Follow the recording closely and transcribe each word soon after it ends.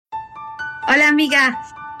Hola, amiga.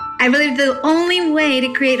 I believe the only way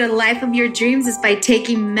to create a life of your dreams is by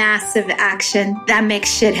taking massive action that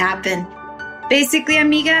makes shit happen. Basically,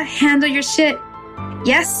 amiga, handle your shit.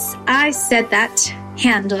 Yes, I said that.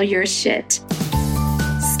 Handle your shit.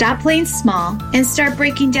 Stop playing small and start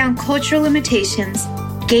breaking down cultural limitations,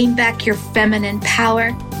 gain back your feminine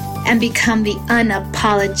power, and become the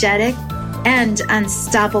unapologetic and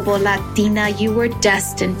unstoppable Latina you were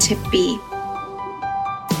destined to be.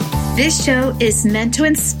 This show is meant to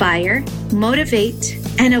inspire, motivate,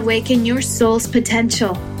 and awaken your soul's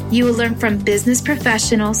potential. You will learn from business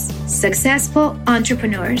professionals, successful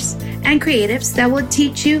entrepreneurs, and creatives that will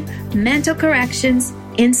teach you mental corrections,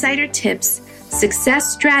 insider tips,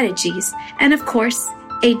 success strategies, and of course,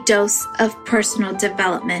 a dose of personal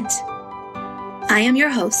development. I am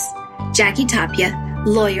your host, Jackie Tapia,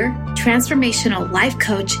 lawyer, transformational life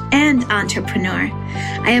coach, and entrepreneur.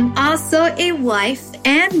 I am also a wife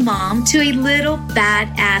and mom to a little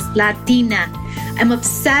badass Latina. I'm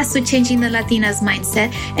obsessed with changing the Latina's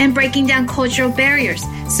mindset and breaking down cultural barriers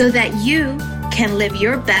so that you can live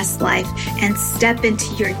your best life and step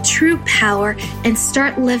into your true power and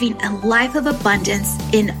start living a life of abundance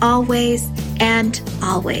in all ways and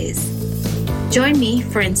always. Join me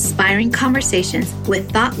for inspiring conversations with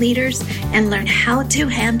thought leaders and learn how to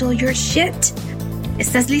handle your shit.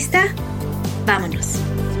 ¿Estás lista? Vámonos.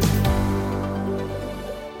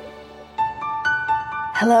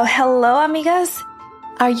 Hello, amigas.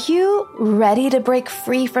 Are you ready to break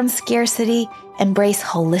free from scarcity, embrace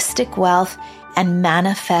holistic wealth, and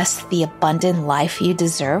manifest the abundant life you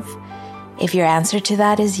deserve? If your answer to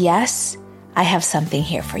that is yes, I have something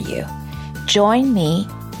here for you. Join me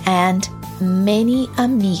and many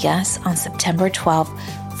amigas on September 12th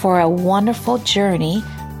for a wonderful journey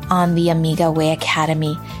on the Amiga Way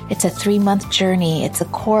Academy. It's a 3-month journey. It's a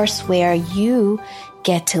course where you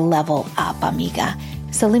get to level up, amiga.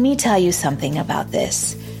 So let me tell you something about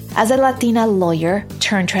this. As a Latina lawyer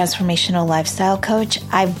turned transformational lifestyle coach,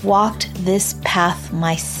 I've walked this path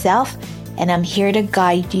myself, and I'm here to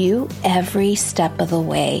guide you every step of the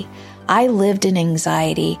way. I lived in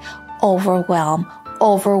anxiety, overwhelmed,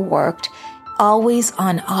 overworked, always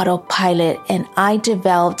on autopilot, and I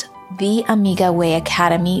developed the Amiga Way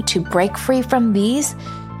Academy to break free from these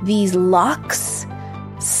locks,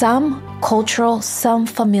 some cultural, some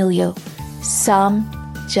familial, some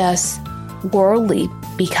just worldly,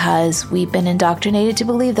 because we've been indoctrinated to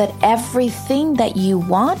believe that everything that you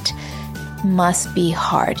want must be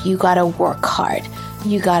hard. You gotta work hard.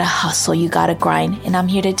 You gotta hustle. You gotta grind. And I'm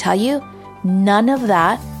here to tell you, none of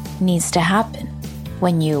that needs to happen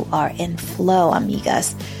when you are in flow,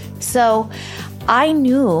 amigas. So I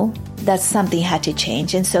knew that something had to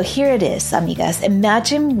change. And so here it is, amigas.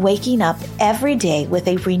 Imagine waking up every day with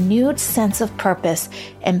a renewed sense of purpose,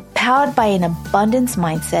 empowered by an abundance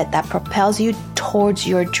mindset that propels you towards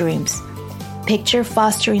your dreams. Picture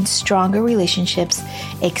fostering stronger relationships,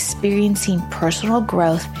 experiencing personal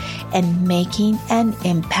growth, and making an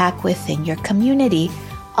impact within your community,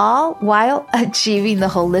 all while achieving the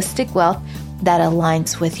holistic wealth that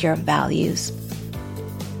aligns with your values.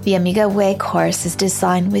 The Amiga Way course is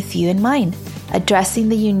designed with you in mind, addressing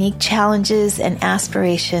the unique challenges and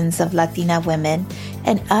aspirations of Latina women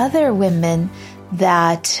and other women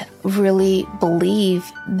that really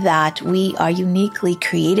believe that we are uniquely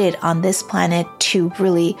created on this planet to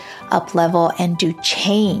really up-level and do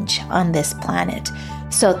change on this planet.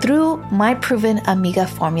 So through my proven Amiga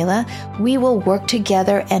formula, we will work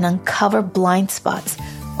together and uncover blind spots,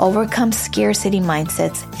 overcome scarcity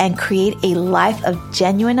mindsets, and create a life of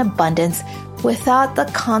genuine abundance without the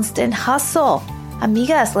constant hustle.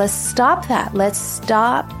 Amigas, let's stop that. Let's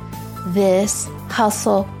stop this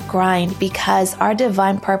hustle grind, because our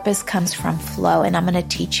divine purpose comes from flow, and I'm going to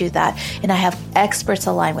teach you that. And I have experts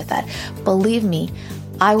aligned with that. Believe me,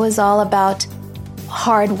 I was all about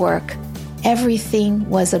hard work. Everything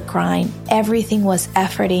was a grind. Everything was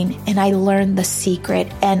efforting, and I learned the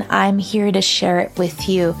secret, and I'm here to share it with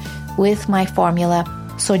you with my formula.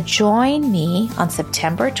 So join me on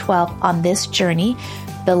September 12th on this journey.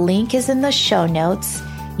 The link is in the show notes.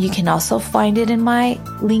 You can also find it in my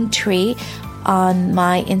link tree on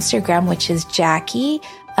my Instagram, which is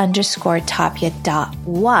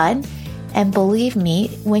Jackie_Tapia.1. And believe me,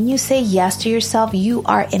 when you say yes to yourself, you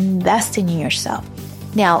are investing in yourself.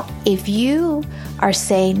 Now, if you are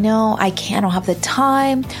saying, no, I can't, I don't have the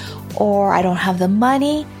time, or I don't have the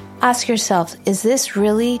money, ask yourself, is this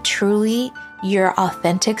really, truly your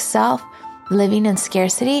authentic self living in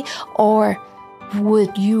scarcity? Or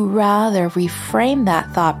would you rather reframe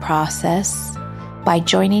that thought process by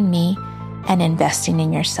joining me and investing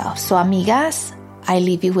in yourself? So, amigas, I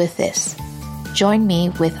leave you with this. join me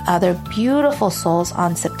with other beautiful souls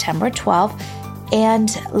on September 12th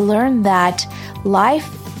and learn that life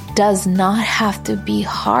does not have to be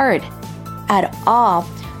hard at all.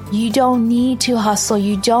 You don't need to hustle.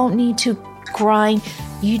 You don't need to grind.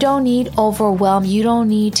 You don't need overwhelm. You don't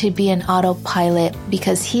need to be an autopilot,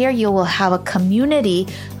 because here you will have a community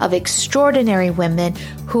of extraordinary women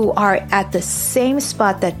who are at the same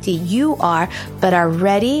spot that you are, but are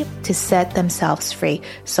ready to set themselves free.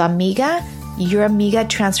 So amiga, your amiga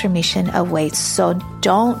transformation awaits. So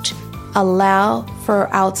don't allow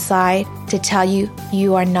for outside to tell you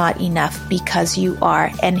you are not enough, because you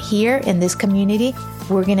are. And here in this community,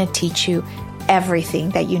 we're going to teach you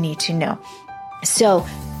everything that you need to know. So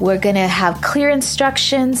we're going to have clear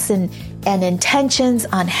instructions and intentions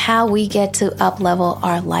on how we get to up-level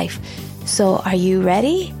our life. So are you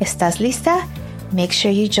ready? ¿Estás lista? Make sure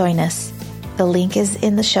you join us. The link is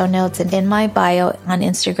in the show notes and in my bio on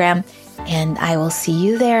Instagram. And I will see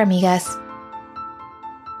you there, amigas.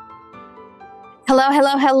 Hello,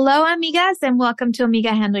 hello, hello, amigas, and welcome to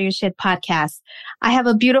Amiga Handle Your Shit podcast. I have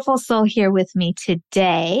a beautiful soul here with me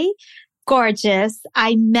today. Gorgeous.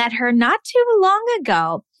 I met her not too long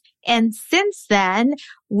ago. And since then,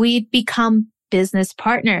 we've become business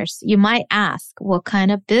partners. You might ask, what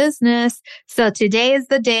kind of business? So today is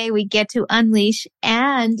the day we get to unleash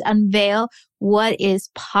and unveil what is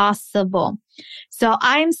possible. So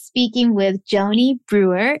I'm speaking with Joni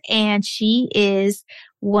Brewer, and she is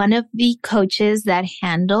one of the coaches that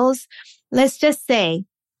handles, let's just say,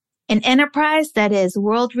 an enterprise that is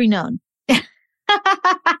world renowned.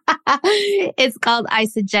 It's called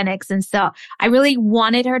Isagenix. And so I really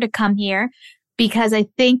wanted her to come here because I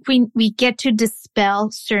think we get to dispel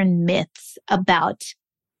certain myths about,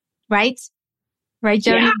 right? Right,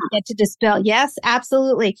 Joni? Yeah. We get to dispel. Yes,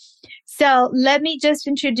 absolutely. So let me just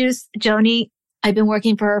introduce Joni. I've been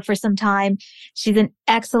working for her for some time. She's an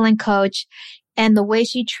excellent coach. And the way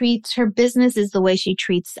she treats her business is the way she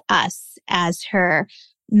treats us as her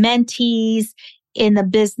mentees in the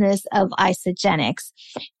business of Isagenix.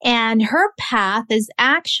 And her path is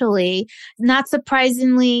actually, not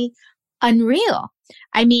surprisingly, unreal.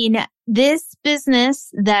 I mean, this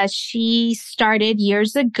business that she started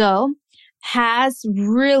years ago has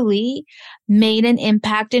really made an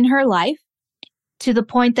impact in her life to the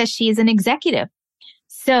point that she is an executive.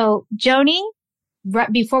 So, Joni,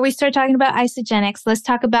 right before we start talking about Isagenix, let's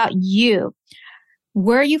talk about you.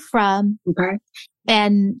 Where are you from? Okay.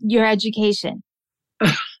 And your education?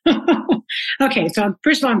 Okay. So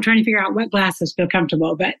first of all, I'm trying to figure out what glasses feel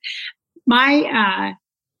comfortable, but my,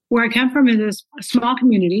 where I come from is a small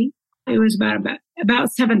community. It was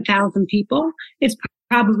about 7,000 people. It's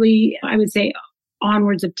probably, I would say,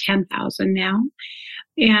 onwards of 10,000 now.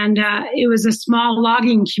 And, it was a small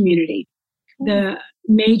logging community. The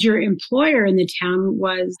major employer in the town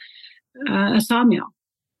was a sawmill.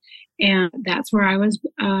 And that's where I was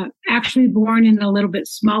actually born, in a little bit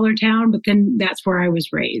smaller town, but then that's where I was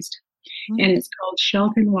raised. Mm-hmm. And it's called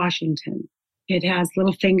Shelton, Washington. It has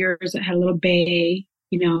little fingers. It had a little bay.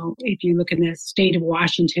 You know, if you look in the state of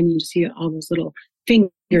Washington, you see all those little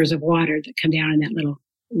fingers of water that come down in that little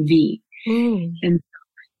V. Mm. And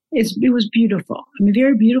it was beautiful. I mean,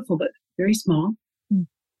 very beautiful, but very small. Mm.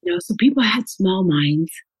 You know, so people had small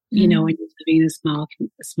minds, you know, when you're living in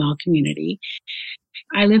a small community.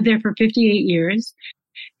 I lived there for 58 years.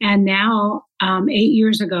 And now, 8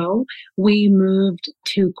 years ago, we moved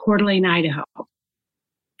to Coeur d'Alene, Idaho,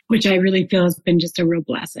 which I really feel has been just a real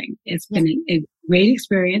blessing. It's been a great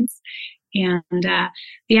experience. And,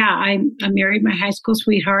 I married my high school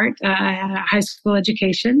sweetheart. I had a high school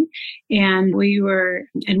education, and we've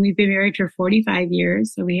been married for 45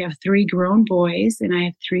 years. So we have 3 grown boys, and I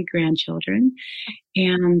have 3 grandchildren.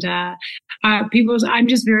 And, I'm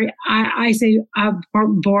just I say,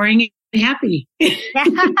 boring and happy.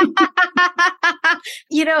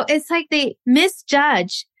 You know, it's like they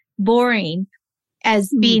misjudge boring as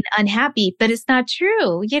being unhappy, but it's not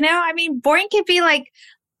true. You know, I mean, boring could be like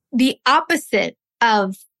the opposite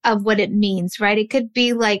of what it means, right? It could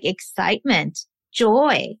be like excitement,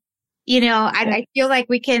 joy. You know, I feel like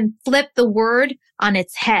we can flip the word on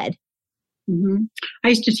its head. Mm-hmm. I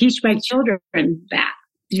used to teach my children that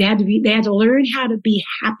they had to learn how to be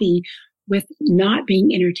happy with not being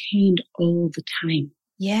entertained all the time.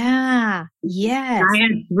 Yeah. Yes. I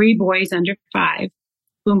had 3 boys under 5.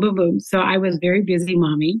 Boom, boom, boom. So I was very busy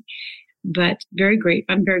mommy, but very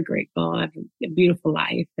grateful. I'm very grateful. I have a beautiful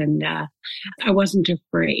life, and I wasn't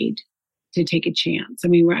afraid to take a chance. I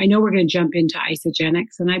mean, I know we're going to jump into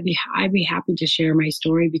Isagenix, and I'd be happy to share my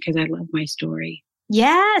story because I love my story.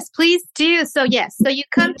 Yes, please do. So you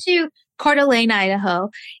come to Coeur d'Alene, Idaho,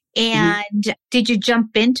 And did you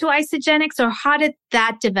jump into Isogenics, or how did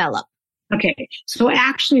that develop? Okay. So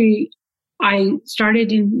actually, I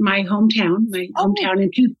started in my hometown,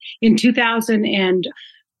 in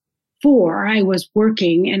 2004. I was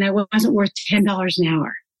working and I wasn't worth $10 an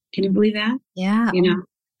hour. Can you believe that? Yeah.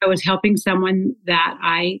 I was helping someone that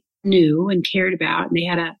I knew and cared about, and they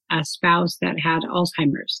had a spouse that had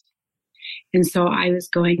Alzheimer's. And so I was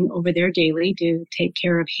going over there daily to take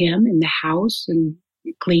care of him in the house and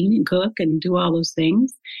clean and cook and do all those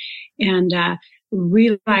things. And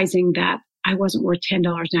realizing that I wasn't worth $10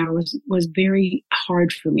 an hour was very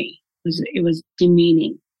hard for me. It was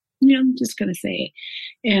demeaning. I'm just going to say,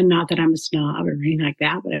 and not that I'm a snob or anything like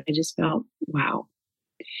that, but I just felt, wow.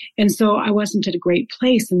 And so I wasn't at a great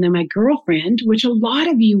place. And then my girlfriend, which a lot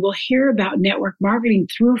of you will hear about network marketing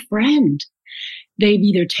through a friend. They've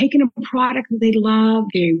either taken a product that they love,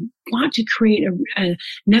 they want to create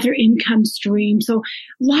another income stream. So a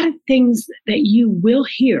lot of things that you will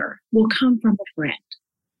hear will come from a friend.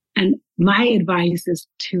 And my advice is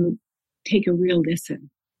to take a real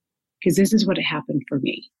listen, because this is what happened for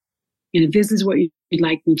me. And if this is what you'd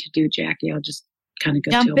like me to do, Jackie, I'll just kind of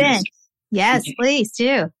go jump in. Yes, okay. Please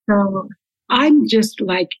do. So I'm just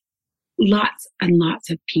like lots and lots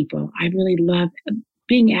of people. I really love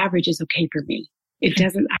being average is okay for me. It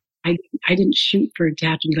doesn't, I didn't shoot for it to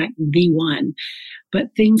have to be like the one,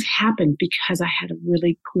 but things happened because I had a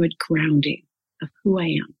really good grounding of who I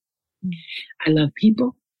am. I love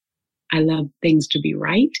people. I love things to be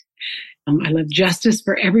right. I love justice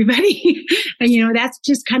for everybody. And, that's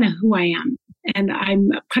just kind of who I am. And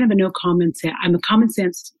I'm kind of I'm a common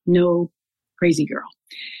sense, no crazy girl,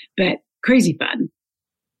 but crazy fun.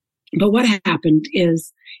 But what happened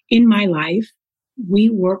is in my life, we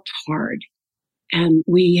worked hard and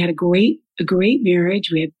we had a great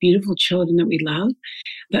marriage. We had beautiful children that we loved,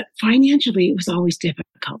 but financially it was always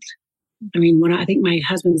difficult. I mean, when I think my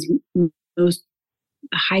husband's the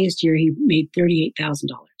highest year, he made $38,000.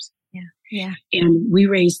 Yeah. And we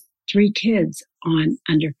raised 3 kids on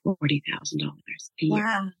under $40,000 a year.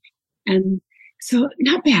 Wow. And so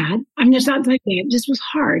not bad. I'm just not like that. It just was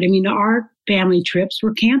hard. I mean, our family trips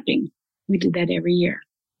were camping. We did that every year.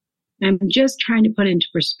 I'm just trying to put into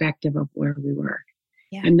perspective of where we were.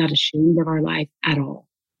 Yeah. I'm not ashamed of our life at all.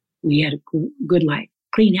 We had a good life,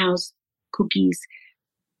 clean house, cookies,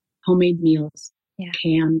 homemade meals,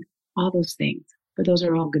 canned, all those things. But those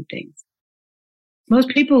are all good things. Most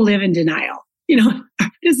people live in denial.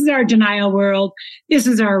 This is our denial world. This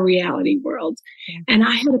is our reality world. Yeah. And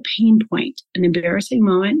I had a pain point, an embarrassing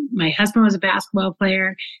moment. My husband was a basketball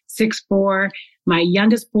player, 6'4". My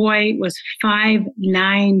youngest boy was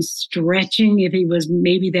 5'9", stretching if he was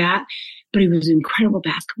maybe that, but he was an incredible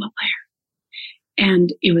basketball player.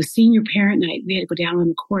 And it was senior parent night. We had to go down on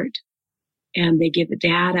the court, and they give the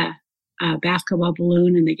dad a basketball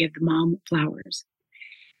balloon and they give the mom flowers.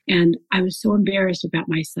 And I was so embarrassed about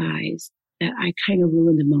my size that I kind of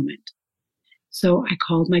ruined the moment. So I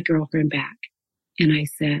called my girlfriend back and I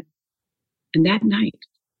said, and that night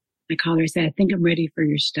I called her, I said, I think I'm ready for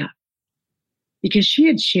your stuff. Because she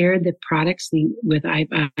had shared the products with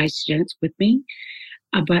Isogenics with me,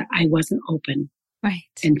 but I wasn't open. Right.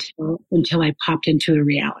 Until I popped into a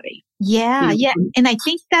reality. Yeah. Yeah. And I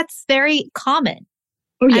think that's very common.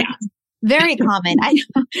 Oh yeah. Very common.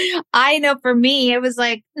 I know for me, it was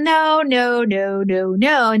like, no,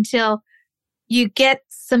 until you get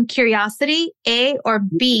some curiosity, A, or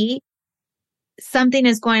B, something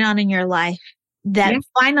is going on in your life that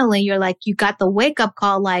finally you're like, you got the wake up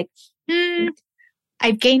call, like,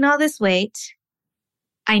 I've gained all this weight.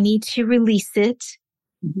 I need to release it.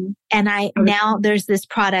 Mm-hmm. And now there's this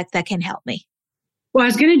product that can help me. Well, I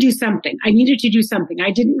was going to do something. I needed to do something.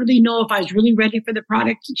 I didn't really know if I was really ready for the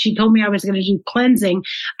product. She told me I was going to do cleansing.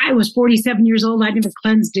 I was 47 years old. I never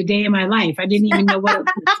cleansed a day in my life. I didn't even know what it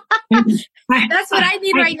was. That's what I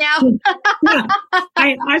need right now.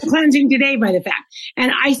 I'm cleansing today by the fact.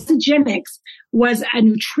 And Isogenics was a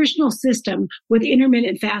nutritional system with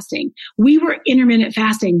intermittent fasting. We were intermittent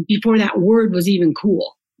fasting before that word was even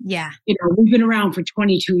cool. Yeah. We've been around for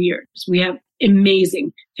 22 years. We have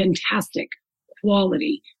amazing, fantastic,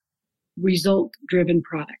 quality, result-driven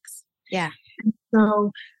products. Yeah.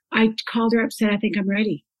 So I called her up, said, I think I'm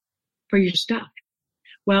ready for your stuff.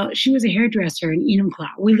 Well, she was a hairdresser in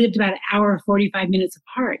Enumclaw. We lived about an hour, 45 minutes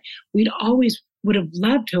apart. We'd always would have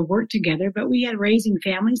loved to work together, but we had raising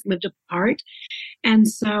families, lived apart. And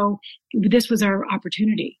so this was our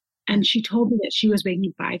opportunity. And she told me that she was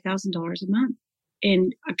making $5,000 a month.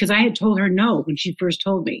 And because I had told her no when she first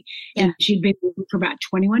told me, and she'd been for about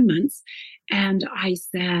 21 months. And I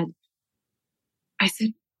said,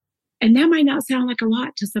 And that might not sound like a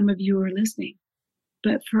lot to some of you who are listening,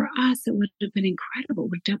 but for us, it would have been incredible.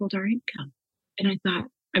 We doubled our income. And I thought,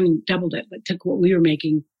 doubled it, but took what we were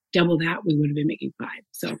making, double that, we would have been making 5.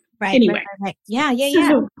 So anyway. Right. Yeah.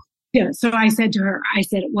 So I said to her,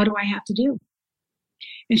 what do I have to do?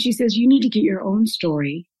 And she says, you need to get your own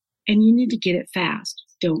story and you need to get it fast.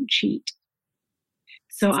 Don't cheat.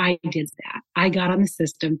 So I did that. I got on the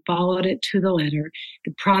system, followed it to the letter.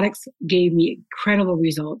 The products gave me incredible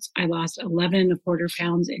results. I lost 11.25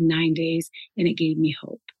 pounds in 9 days, and it gave me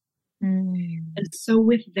hope. And so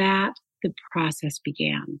with that, the process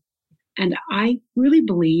began. And I really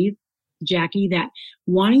believe, Jackie, that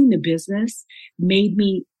wanting the business made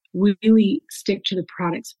me really stick to the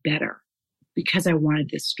products better because I wanted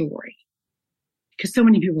this story. Because so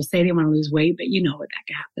many people say they want to lose weight, but you know what that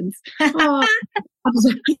happens.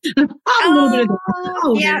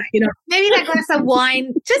 Maybe that glass of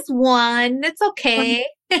wine, just one. It's okay.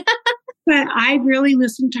 But I really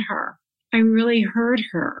listened to her. I really heard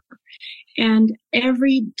her. And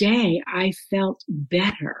every day I felt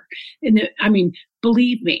better.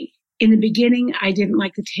 Believe me, in the beginning, I didn't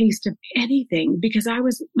like the taste of anything because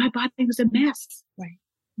my body was a mess. Right.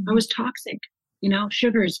 I was toxic.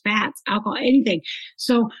 Sugars, fats, alcohol, anything.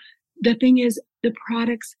 So the thing is, the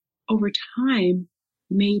products over time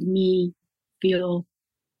made me feel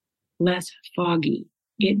less foggy.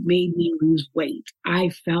 It made me lose weight. I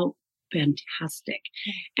felt fantastic.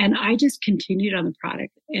 And I just continued on the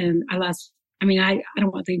product and I lost, I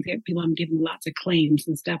don't want to think that I'm giving lots of claims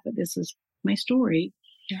and stuff, but this is my story.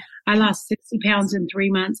 Yeah. I lost 60 pounds in 3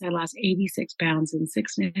 months. I lost 86 pounds in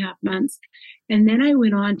 6.5 months. And then I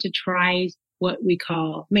went on to try what we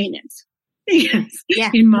call maintenance. Yes.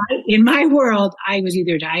 Yeah. In my world, I was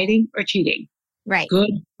either dieting or cheating. Right.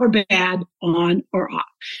 Good or bad, on or off.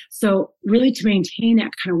 So really to maintain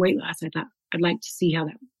that kind of weight loss, I thought I'd like to see how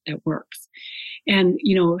that works. And,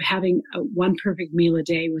 having one perfect meal a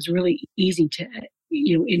day was really easy to,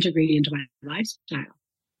 integrate into my lifestyle.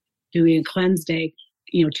 Doing a cleanse day,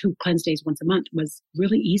 2 cleanse days once a month was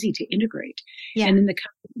really easy to integrate. Yeah. And then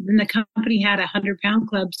the company had a 100-pound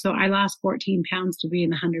club. So I lost 14 pounds to be in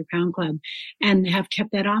the 100-pound club and have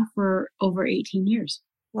kept that off for over 18 years.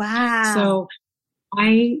 Wow. So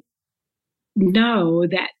I know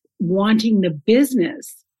that wanting the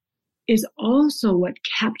business is also what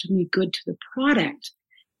kept me good to the product,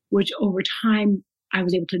 which over time I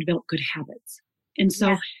was able to develop good habits. And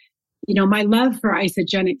so, my love for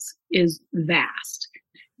Isagenix is vast.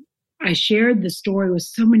 I shared the story with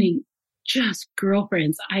so many just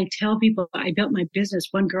girlfriends. I tell people I built my business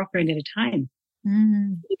one girlfriend at a time.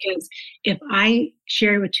 Because if I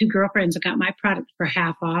shared with 2 girlfriends and got my product for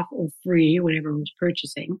half off or free or whatever I was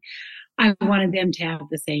purchasing, I wanted them to have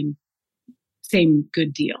the same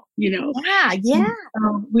good deal, Yeah.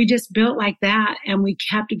 So we just built like that and we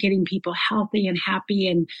kept getting people healthy and happy.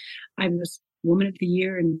 And I was Woman of the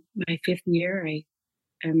Year in my 5th year. I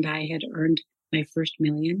had earned my first $1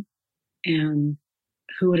 million. And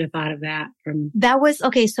who would have thought of that that was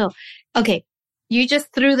okay. So, you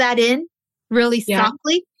just threw that in really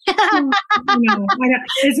softly. It's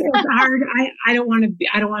hard. I don't want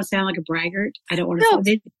to sound like a braggart. I don't want to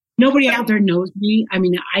say nobody out there knows me.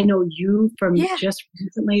 I know you from just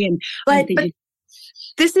recently. And but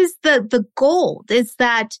this is the goal is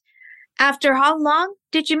that after how long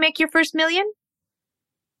did you make your first $1 million?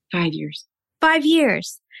 5 years. 5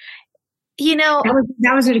 years.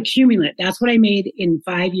 That was an accumulate. That's what I made in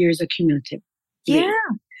 5 years accumulative. Yeah.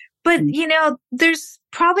 But, there's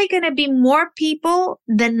probably going to be more people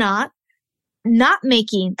than not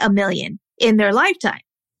making $1 million in their lifetime.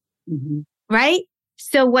 Mm-hmm. Right?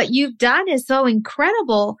 So what you've done is so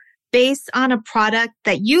incredible based on a product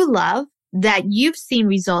that you love, that you've seen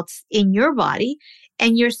results in your body,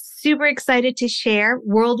 and you're super excited to share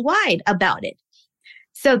worldwide about it.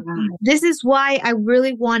 So this is why I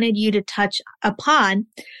really wanted you to touch upon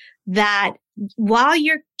that while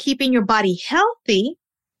you're keeping your body healthy,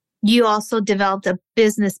 you also developed a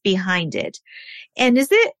business behind it. And is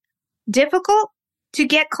it difficult to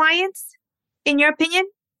get clients, in your opinion?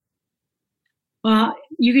 Well,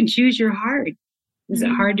 you can choose your heart. Is it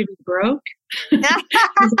hard to be broke?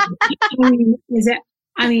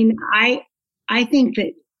 I think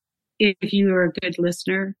that if you are a good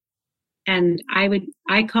listener, and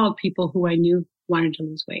I called people who I knew wanted to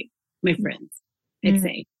lose weight, my friends. I'd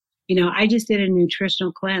say, I just did a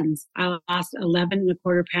nutritional cleanse. I lost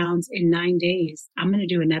 11.25 pounds in 9 days. I'm going to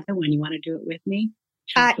do another one. You want to do it with me?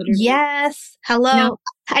 Yes. Hello. No.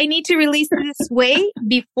 I need to release this weight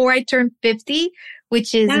before I turn 50,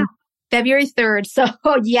 which is February 3rd. So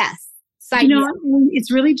yes.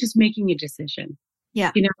 It's really just making a decision.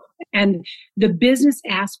 Yeah. And the business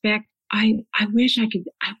aspect, I wish I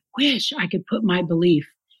could put my belief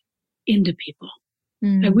into people.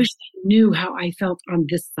 I wish they knew how I felt on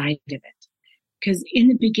this side of it. Because in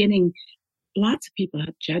the beginning, lots of people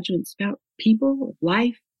have judgments about people,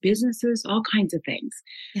 life, businesses, all kinds of things.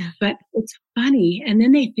 Yeah. But it's funny. And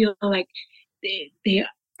then they feel like they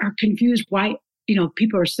are confused why,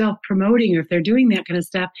 people are self-promoting, or if they're doing that kind of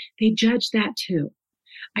stuff, they judge that too.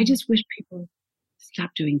 I just wish people stop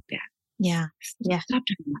doing that. Yeah. Stop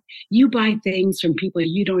doing that. You buy things from people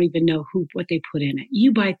you don't even know what they put in it.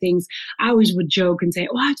 You buy things. I always would joke and say,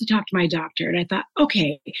 I have to talk to my doctor. And I thought,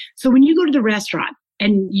 okay, so when you go to the restaurant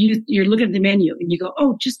and you're looking at the menu and you go,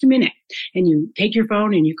 oh, just a minute. And you take your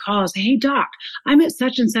phone and you call and say, hey, doc, I'm at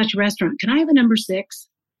such and such restaurant. Can I have a number 6?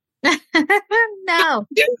 No.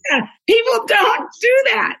 People don't do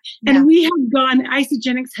that. No. And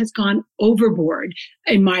Isagenix has gone overboard,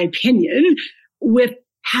 in my opinion, with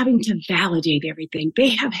having to validate everything. They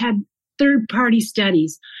have had third-party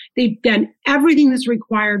studies. They've done everything that's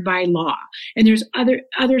required by law. And there's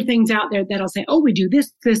other things out there that'll say, oh, we do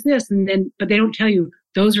this, but they don't tell you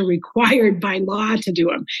those are required by law to do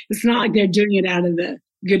them. It's not like they're doing it out of the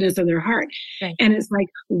goodness of their heart. Right. And it's like,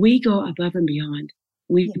 we go above and beyond.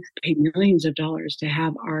 We pay millions of dollars to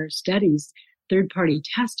have our studies third-party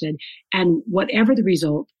tested, and whatever the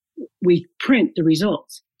result, we print the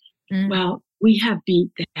results. Well, we have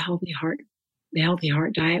beat the healthy heart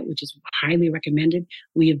diet, which is highly recommended.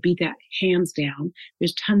 We have beat that hands down.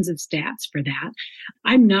 There's tons of stats for that.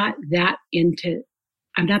 I'm not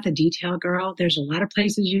the detail girl. There's a lot of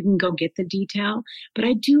places you can go get the detail, but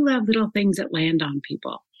I do love little things that land on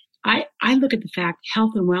people. I look at the fact,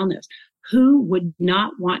 health and wellness. Who would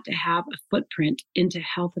not want to have a footprint into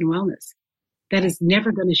health and wellness? That is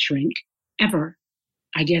never going to shrink, ever.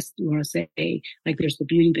 I guess you want to say, like, there's the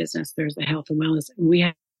beauty business, there's the health and wellness, and we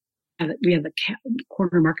have the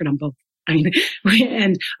corner market on both.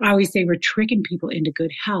 And I always say we're tricking people into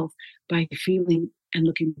good health by feeling and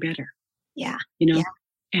looking better. Yeah. Yeah.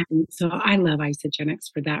 And so I love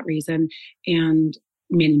Isagenix for that reason, and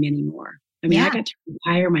many, many more. I mean, I got to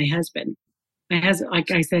retire my husband.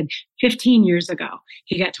 Like I said, 15 years ago,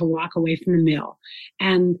 he got to walk away from the mill.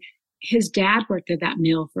 And his dad worked at that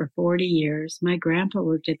mill for 40 years. My grandpa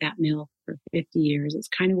worked at that mill for 50 years. It's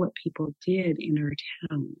kind of what people did in our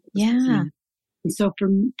town. Yeah. And so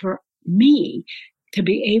for me to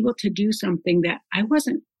be able to do something that I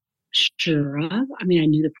wasn't sure of, I mean, I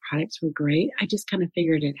knew the products were great. I just kind of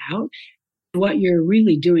figured it out. What you're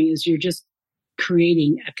really doing is you're just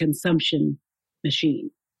creating a consumption machine.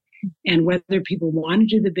 And whether people want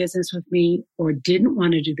to do the business with me or didn't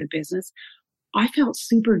want to do the business, I felt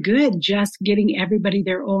super good just getting everybody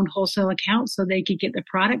their own wholesale account so they could get the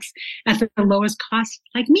products at the lowest cost,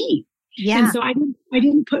 like me. Yeah. And so I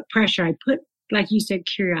didn't put pressure. I put, like you said,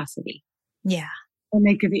 curiosity. Yeah. And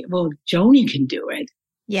they could be, well, Joni can do it.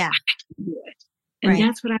 Yeah. I can do it. And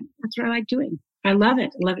that's what I like doing. I love it.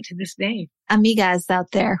 I love it to this day. Amigas out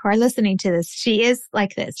there who are listening to this, she is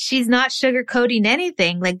like this. She's not sugarcoating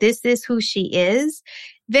anything. Like, this is who she is.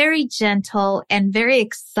 Very gentle and very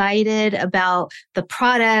excited about the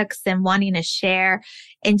products and wanting to share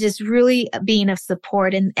and just really being of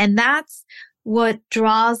support. And that's what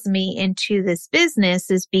draws me into this business,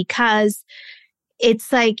 is because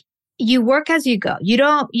it's like you work as you go.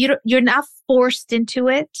 You're not forced into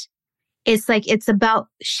it. It's like, it's about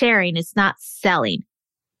sharing. It's not selling.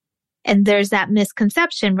 And there's that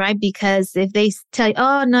misconception, right? Because if they tell you,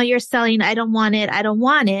 oh, no, you're selling, I don't want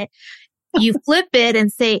it. You flip it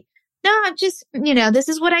and say, no, I'm just, this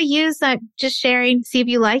is what I use. I'm just sharing. See if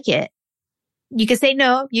you like it. You can say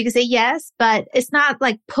no, you can say yes, but it's not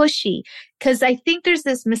like pushy. Cause I think there's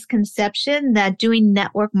this misconception that doing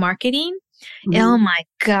network marketing, oh my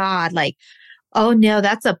God, like, oh no,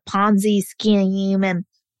 that's a Ponzi scheme.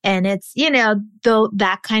 And it's,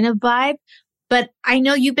 that kind of vibe. But I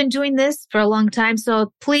know you've been doing this for a long time.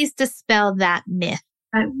 So please dispel that myth.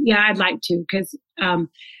 Yeah, I'd like to. Because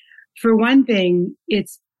for one thing,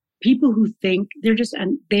 it's people who think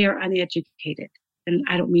they are uneducated. And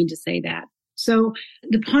I don't mean to say that. So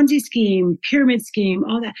the Ponzi scheme, pyramid scheme,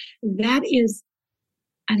 all that is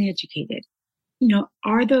uneducated.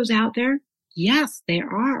 Are those out there? Yes, there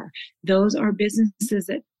are. Those are businesses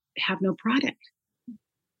that have no product.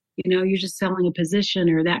 You're just selling a position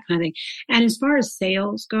or that kind of thing. And as far as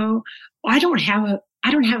sales go, I don't have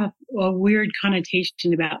a weird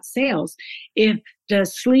connotation about sales. If the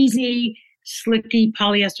sleazy, slicky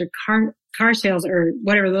polyester car sales or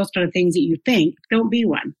whatever those kind of things that you think, don't be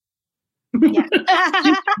one. Yeah.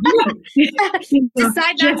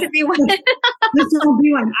 Decide not to be one. Just don't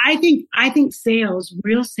be one. I think sales,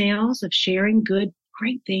 real sales of sharing good,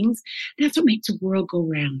 great things, that's what makes the world go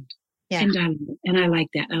round. Yeah. And I like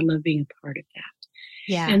that. I love being a part of that.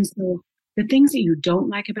 Yeah. And so the things that you don't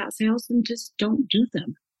like about sales, then just don't do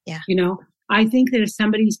them. Yeah. You know, I think that if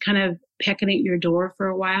somebody's kind of pecking at your door for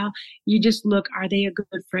a while, you just look, are they a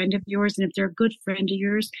good friend of yours? And if they're a good friend of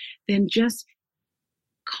yours, then just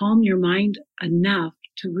calm your mind enough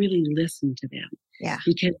to really listen to them. Yeah.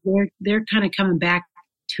 Because they're kind of coming back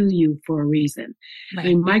to you for a reason. Right. I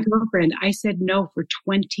mean, my girlfriend, I said no for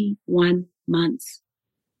 21 months.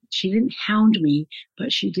 She didn't hound me,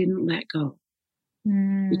 but she didn't let go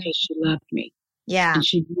because she loved me. Yeah. And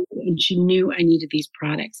she knew I needed these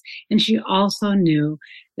products. And she also knew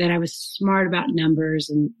that I was smart about numbers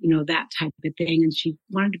and, that type of thing. And she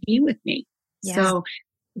wanted to be with me. Yeah. So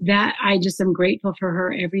that I just am grateful for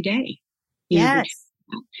her every day. Yes.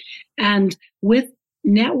 And with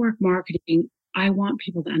network marketing, I want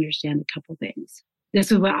people to understand a couple things. This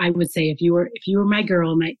is what I would say. If you were my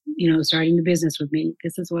girl, starting the business with me,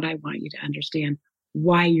 this is what I want you to understand: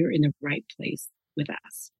 why you're in the right place with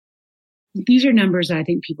us. These are numbers that I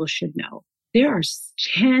think people should know. There are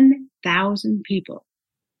 10,000 people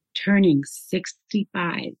turning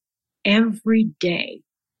 65 every day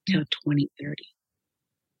till 2030.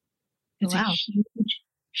 It's a huge,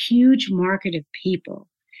 huge market of people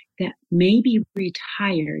that may be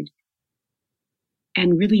retired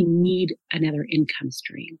and really need another income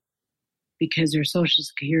stream because their Social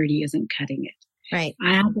Security isn't cutting it. Right.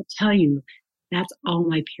 I have to tell you, that's all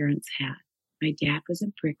my parents had. My dad was a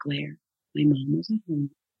bricklayer. My mom was a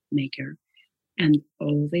homemaker. And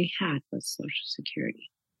all they had was Social Security.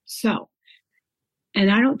 So,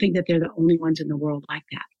 and I don't think that they're the only ones in the world like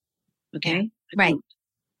that. Okay? Right.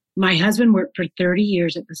 My husband worked for 30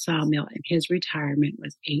 years at the sawmill, and his retirement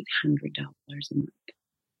was $800 a month.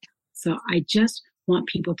 So I just want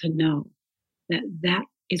people to know that that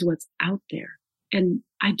is what's out there. And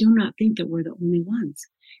I do not think that we're the only ones.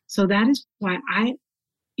 So that is why have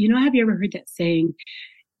you ever heard that saying,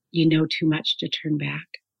 you know too much to turn back?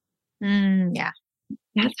 Yeah.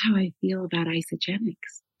 That's how I feel about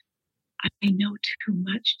Isogenics. I know too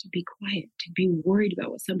much to be quiet, to be worried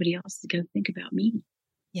about what somebody else is going to think about me.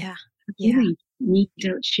 Yeah. I really need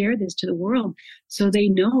to share this to the world so they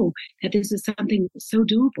know that this is something so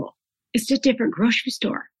doable. It's just a different grocery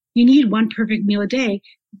store. You need one perfect meal a day,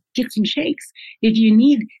 get some shakes. If you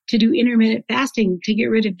need to do intermittent fasting to get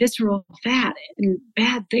rid of visceral fat and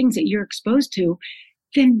bad things that you're exposed to,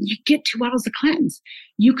 then you get 2 bottles of cleanse.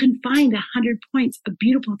 You can find 100 points of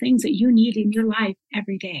beautiful things that you need in your life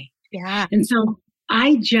every day. Yeah. And so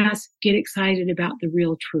I just get excited about the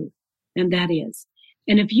real truth. And that is,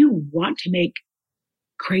 and if you want to make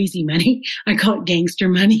crazy money, I call it gangster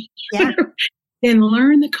money. Yeah. Then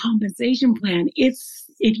learn the compensation plan. If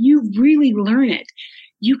you really learn it,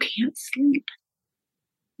 you can't sleep.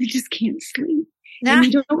 You just can't sleep. Nah.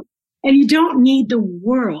 And you don't need the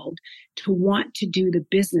world to want to do the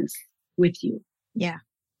business with you. Yeah.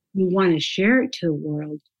 You want to share it to the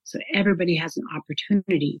world so everybody has an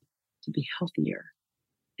opportunity to be healthier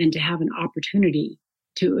and to have an opportunity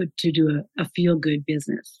to do a feel-good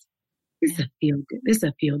business. This is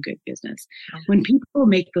a feel-good business. Yeah. When people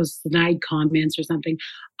make those snide comments or something,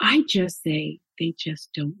 I just say they just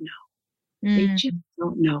don't know. They just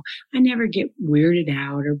don't know. I never get weirded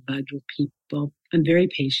out or bugged with people. I'm very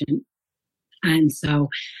patient. And so,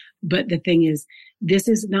 but the thing is, this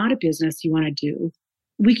is not a business you want to do.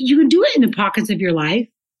 You can do it in the pockets of your life,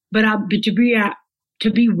 but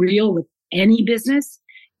to be real with any business,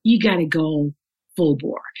 you got to go full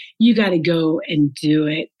bore. You got to go and do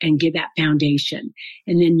it and get that foundation.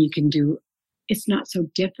 And then you can do, it's not so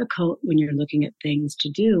difficult when you're looking at things to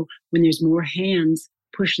do when there's more hands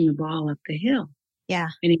pushing the ball up the hill. Yeah.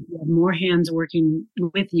 And if you have more hands working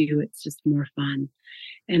with you, it's just more fun.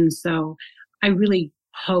 And so I really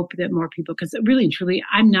hope that more people, because really and truly,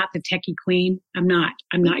 I'm not the techie queen. I'm not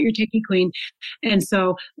your techie queen. And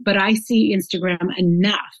so, but I see Instagram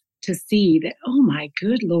enough to see that, oh my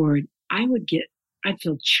good Lord, I'd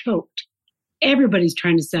feel choked. Everybody's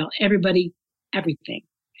trying to sell everybody everything.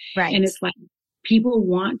 Right. And it's like people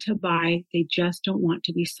want to buy, they just don't want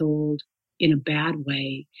to be sold in a bad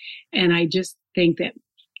way. And I just think that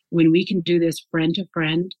when we can do this friend to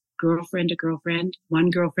friend, girlfriend to girlfriend,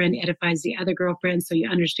 one girlfriend edifies the other girlfriend, so you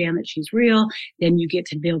understand that she's real, then you get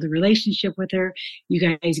to build a relationship with her. You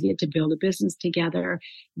guys get to build a business together.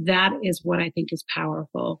 That is what I think is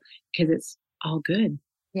powerful because it's all good.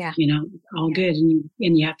 Yeah. All good. And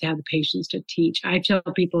you have to have the patience to teach. I tell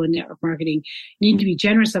people in network marketing, you need to be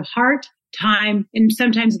generous of heart time, and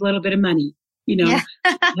sometimes a little bit of money. Yeah.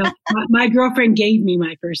 My girlfriend gave me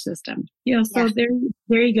my first system. So Yeah.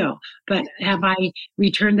 there you go. But have I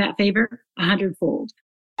returned that favor 100-fold?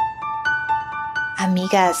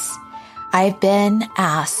 Amigas, I've been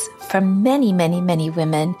asked from many, many, many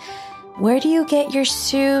women, where do you get your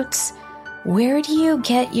suits? Where do you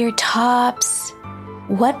get your tops?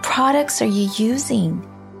 What products are you using?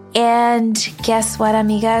 And guess what,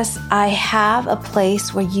 amigas? I have a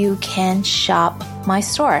place where you can shop my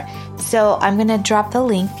store. So I'm going to drop the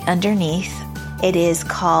link underneath. It is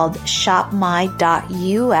called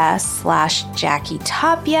shopmy.us/Jackie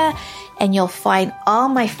Tapia. And you'll find all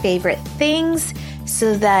my favorite things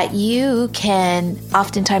so that you can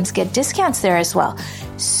oftentimes get discounts there as well.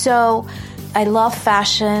 So I love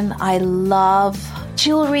fashion. I love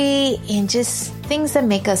jewelry and just things that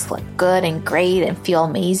make us look good and great and feel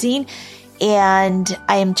amazing. And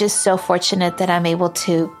I am just so fortunate that I'm able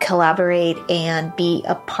to collaborate and be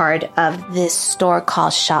a part of this store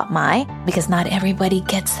called Shop My, because not everybody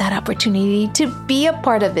gets that opportunity to be a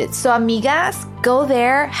part of it. So amigas, go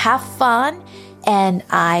there, have fun, and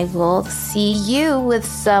I will see you with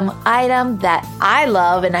some item that I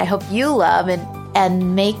love and I hope you love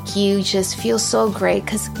and make you just feel so great.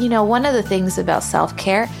 Because, one of the things about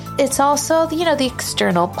self-care, it's also, the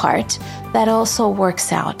external part that also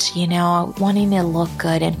works out, wanting to look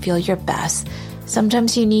good and feel your best.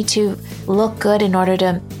 Sometimes you need to look good in order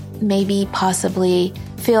to maybe possibly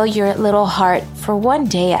fill your little heart for one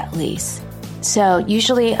day at least. So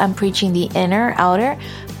usually I'm preaching the inner, outer,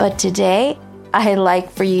 but today I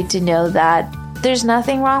like for you to know that there's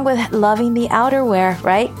nothing wrong with loving the outerwear,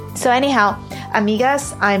 right? So anyhow,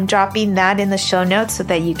 amigas, I'm dropping that in the show notes so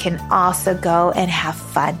that you can also go and have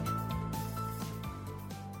fun.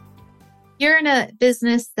 You're in a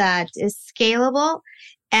business that is scalable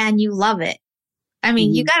and you love it. I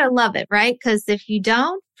mean, you got to love it, right? Because if you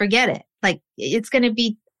don't, forget it. Like, it's going to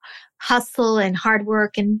be hustle and hard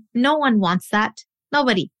work, and no one wants that.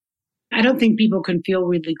 Nobody. I don't think people can feel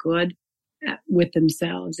really good with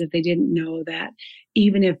themselves if they didn't know that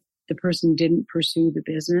even if the person didn't pursue the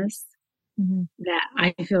business, that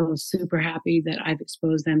I feel super happy that I've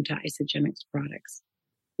exposed them to Isagenix products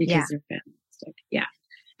because they're fantastic. Yeah.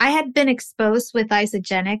 I had been exposed with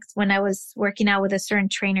Isagenix when I was working out with a certain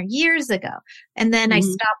trainer years ago. And then I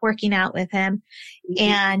stopped working out with him.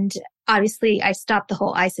 And obviously I stopped the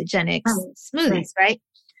whole Isagenix smoothies, right?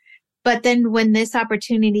 But then when this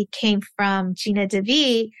opportunity came from Gina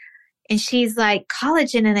DeVee, and she's like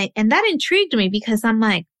collagen, and that intrigued me because I'm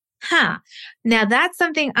like, now that's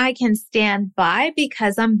something I can stand by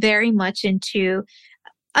because I'm very much into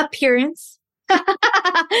appearance.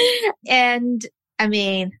 And I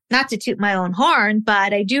mean, not to toot my own horn,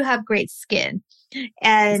 but I do have great skin.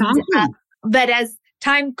 And, but as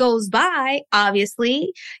time goes by,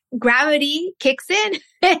 obviously gravity kicks in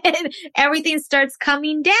and everything starts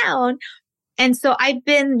coming down. And so I've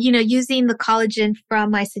been, using the collagen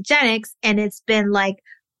from Isagenix, and it's been like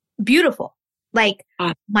beautiful. Like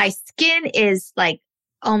my skin is like,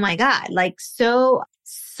 oh my God, like so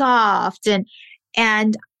soft.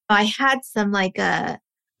 And I had some like what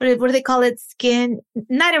do they call it? Skin,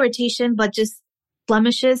 not irritation, but just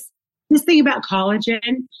blemishes. This thing about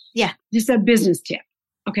collagen. Yeah. Just a business tip.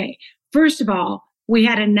 Okay. First of all, we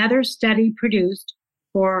had another study produced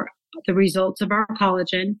for the results of our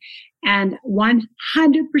collagen, and 100%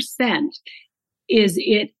 is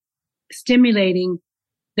it stimulating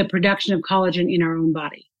the production of collagen in our own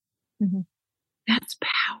body. That's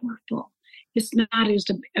powerful. It's not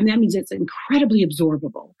just, that means it's incredibly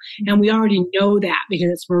absorbable. And we already know that because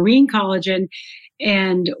it's marine collagen,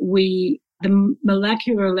 and the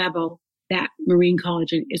molecular level, that marine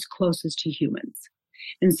collagen is closest to humans.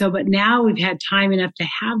 And so, but now we've had time enough to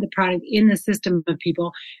have the product in the system of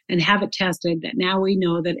people and have it tested that now we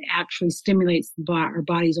know that it actually stimulates our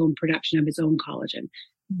body's own production of its own collagen.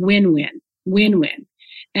 Win-win.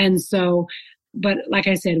 And so, but like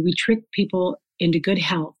I said, we trick people into good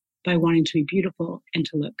health by wanting to be beautiful and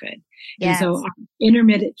to look good. Yes. And so our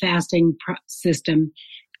intermittent fasting system,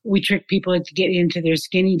 we trick people to get into their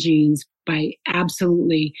skinny jeans by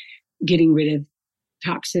absolutely getting rid of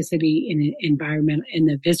toxicity in environmental and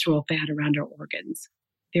the visceral fat around our organs.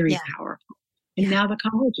 Very powerful. And now the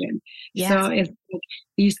collagen. So it's like,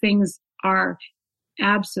 these things are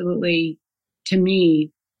absolutely, to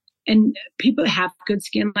me, and people have good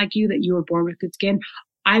skin like you, that you were born with good skin.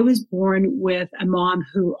 I was born with a mom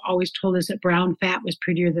who always told us that brown fat was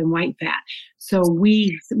prettier than white fat. So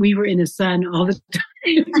we were in the sun all the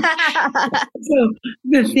time. So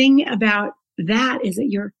the thing about that is that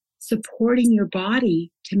your supporting your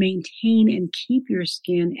body to maintain and keep your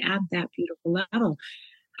skin at that beautiful level.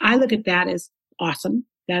 I look at that as awesome.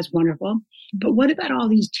 That's wonderful. But what about all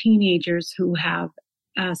these teenagers who have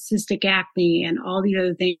cystic acne and all these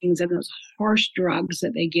other things and those harsh drugs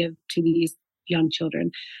that they give to these young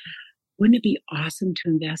children? Wouldn't it be awesome to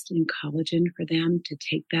invest in collagen for them to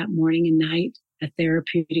take that morning and night, a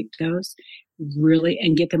therapeutic dose, really,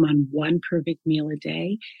 and get them on one perfect meal a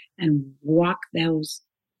day and walk those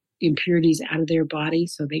impurities out of their body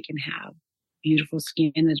so they can have beautiful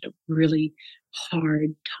skin at a really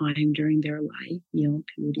hard time during their life,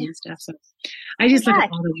 puberty and stuff. So I just look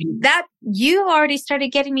at all the ways. That you already started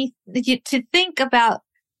getting me to think about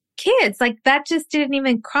kids. Like that just didn't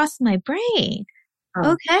even cross my brain.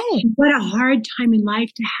 Oh. Okay. What a hard time in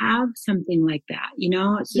life to have something like that,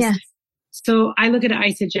 It's just, So I look at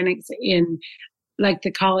Isogenics in like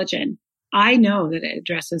the collagen. I know that it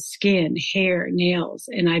addresses skin, hair, nails,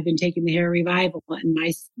 and I've been taking the hair revival, and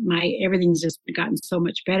my everything's just gotten so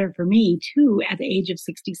much better for me too at the age of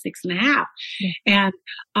 66 and a half. Yeah. And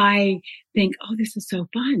I think, oh, this is so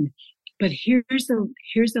fun. But here's the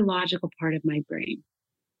logical part of my brain.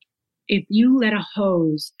 If you let a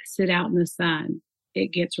hose sit out in the sun,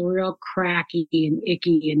 it gets real cracky and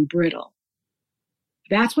icky and brittle.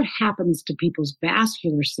 That's what happens to people's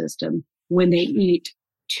vascular system when they eat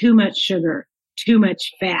too much sugar, too much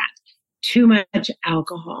fat, too much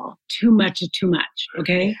alcohol, too much.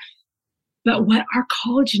 Okay. But what our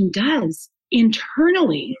collagen does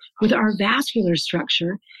internally with our vascular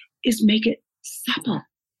structure is make it supple.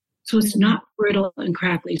 So it's not brittle and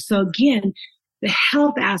crackly. So again, the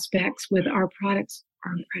health aspects with our products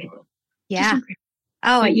are incredible. Yeah.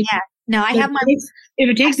 Oh, yeah. No, I have if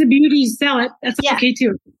it takes the beauty to sell it, that's okay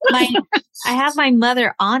too. I have my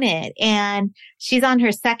mother on it, and she's on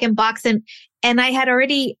her second box, and I had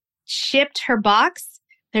already shipped her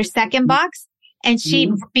second box. And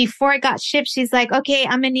she, before it got shipped, she's like, okay,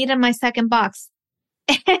 I'm in need of my second box.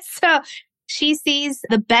 And so she sees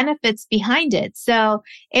the benefits behind it. So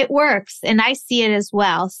it works, and I see it as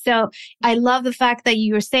well. So I love the fact that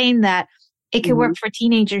you were saying that it could work for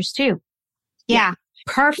teenagers too. Yeah.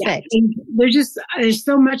 Perfect. Yeah. There's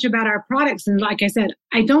so much about our products. And like I said,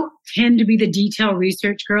 I don't tend to be the detailed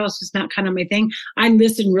research girl. It's just not kind of my thing. I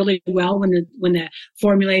listen really well when the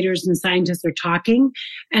formulators and scientists are talking.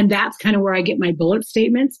 And that's kind of where I get my bullet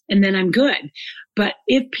statements, and then I'm good. But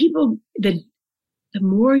if people, the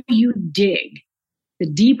more you dig, the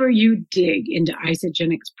deeper you dig into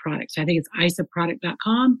Isogenics products, I think it's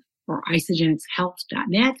isoproduct.com or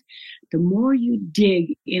isogenicshealth.net, the more you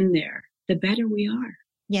dig in there, the better we are.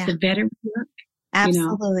 Yeah. The better we work.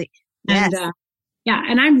 Absolutely. Yes. And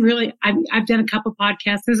and I've done a couple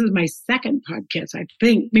podcasts. This is my second podcast, I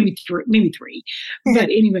think, maybe three. But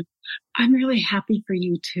anyway, I'm really happy for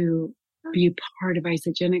you to be a part of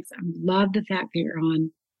Isogenics. I love the fact that you're on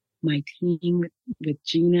my team with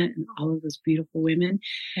Gina and all of those beautiful women,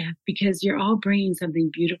 because you're all bringing something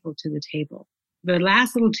beautiful to the table. The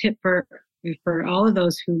last little tip for all of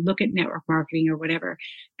those who look at network marketing or whatever,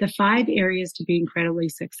 the 5 areas to be incredibly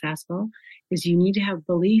successful is you need to have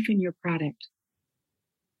belief in your product.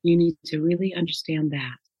 You need to really understand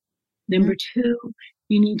that. Number 2,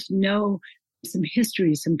 you need to know some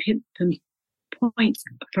history, some points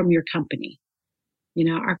from your company.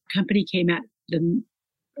 Our company the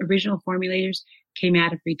original formulators came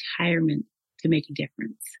out of retirement to make a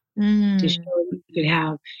difference.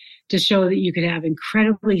 To show that you could have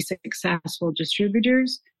incredibly successful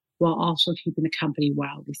distributors while also keeping the company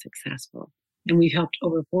wildly successful. And we've helped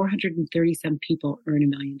over 430 some people earn $1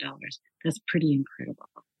 million. That's pretty incredible.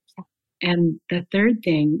 And the third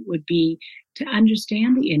thing would be to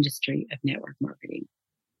understand the industry of network marketing.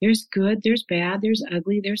 There's good, there's bad, there's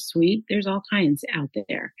ugly, there's sweet, there's all kinds out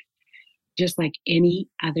there, just like any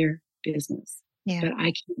other business. Yeah. But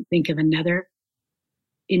I can't think of another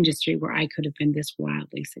industry where I could have been this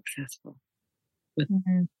wildly successful with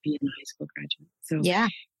being a high school graduate. So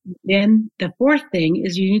then the fourth thing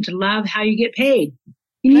is you need to love how you get paid.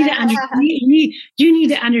 You need to understand. You need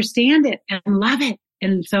to understand it and love it.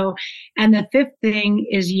 And the fifth thing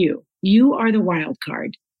is you. You are the wild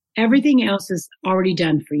card. Everything else is already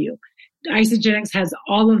done for you. Isogenics has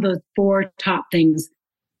all of the 4 top things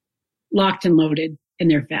locked and loaded, and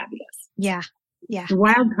they're fabulous. Yeah. Yeah. The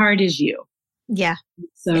wild card is you. Yeah.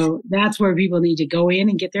 So that's where people need to go in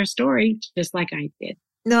and get their story, just like I did.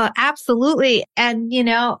 No, absolutely. And,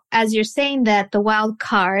 as you're saying that the wild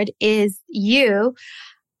card is you,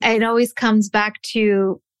 it always comes back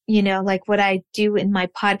to, like what I do in my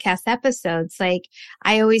podcast episodes. Like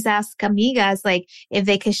I always ask amigas, like if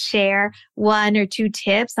they could share 1 or 2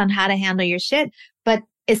 tips on how to handle your shit. But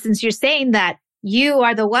since you're saying that you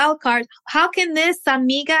are the wild card, how can this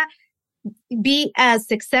amiga be as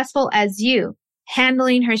successful as you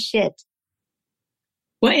handling her shit?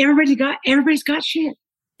 Well, everybody's got shit.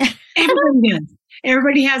 Everybody does.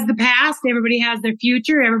 Everybody has the past. Everybody has their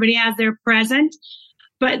future. Everybody has their present.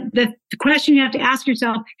 But the question you have to ask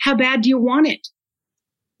yourself, how bad do you want it?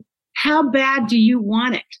 How bad do you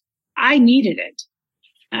want it? I needed it.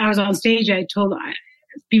 I was on stage. I told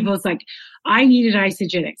people, it's like, I needed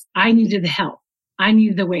isogenics. I needed the health. I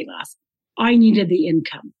needed the weight loss. I needed the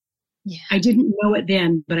income. Yeah. I didn't know it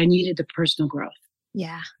then, but I needed the personal growth.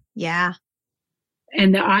 Yeah. Yeah.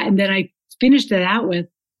 And then I finished it out with,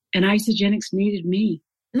 and isogenics needed me.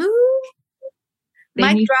 Ooh.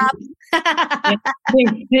 Mic drop.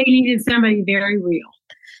 They needed somebody very real.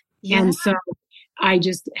 Yeah. And so I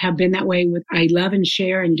just have been that way I love and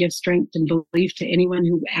share and give strength and belief to anyone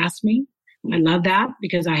who asks me. I love that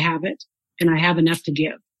because I have it and I have enough to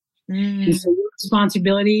give. And so the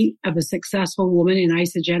responsibility of a successful woman in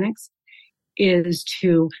isogenics is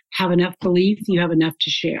to have enough belief, you have enough to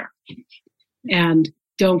share. And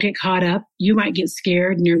don't get caught up. You might get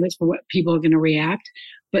scared, nervous for what people are going to react,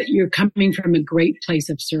 but you're coming from a great place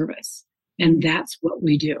of service. And that's what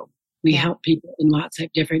we do. We help people in lots of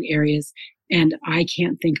different areas. And I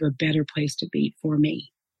can't think of a better place to be for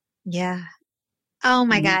me. Yeah. Oh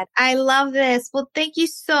my God. I love this. Well, thank you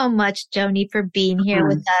so much, Joni, for being here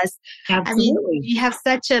with us. Absolutely. I mean, you have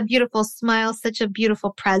such a beautiful smile, such a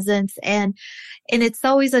beautiful presence. And it's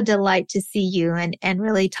always a delight to see you and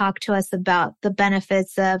really talk to us about the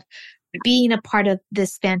benefits of being a part of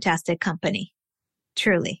this fantastic company.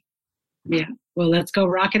 Truly. Yeah. Well, let's go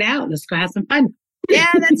rock it out. Let's go have some fun.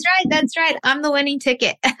 Yeah, that's right. That's right. I'm the winning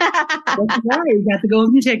ticket. That's right. You got the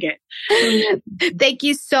golden ticket. Thank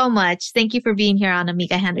you so much. Thank you for being here on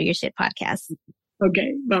Amiga Handle Your Shit podcast.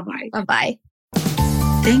 Okay. Bye-bye. Bye-bye.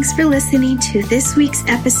 Thanks for listening to this week's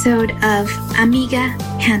episode of Amiga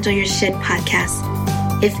Handle Your Shit podcast.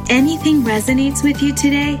 If anything resonates with you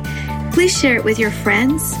today, please share it with your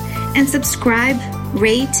friends and subscribe,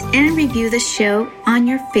 rate, and review the show on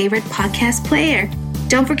your favorite podcast player.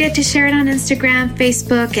 Don't forget to share it on Instagram,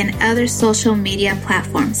 Facebook, and other social media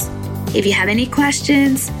platforms. If you have any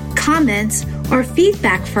questions, comments, or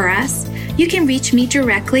feedback for us, you can reach me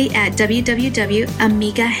directly at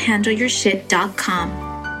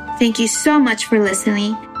www.amigahandleyourshit.com. Thank you so much for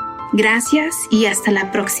listening. Gracias y hasta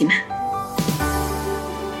la próxima.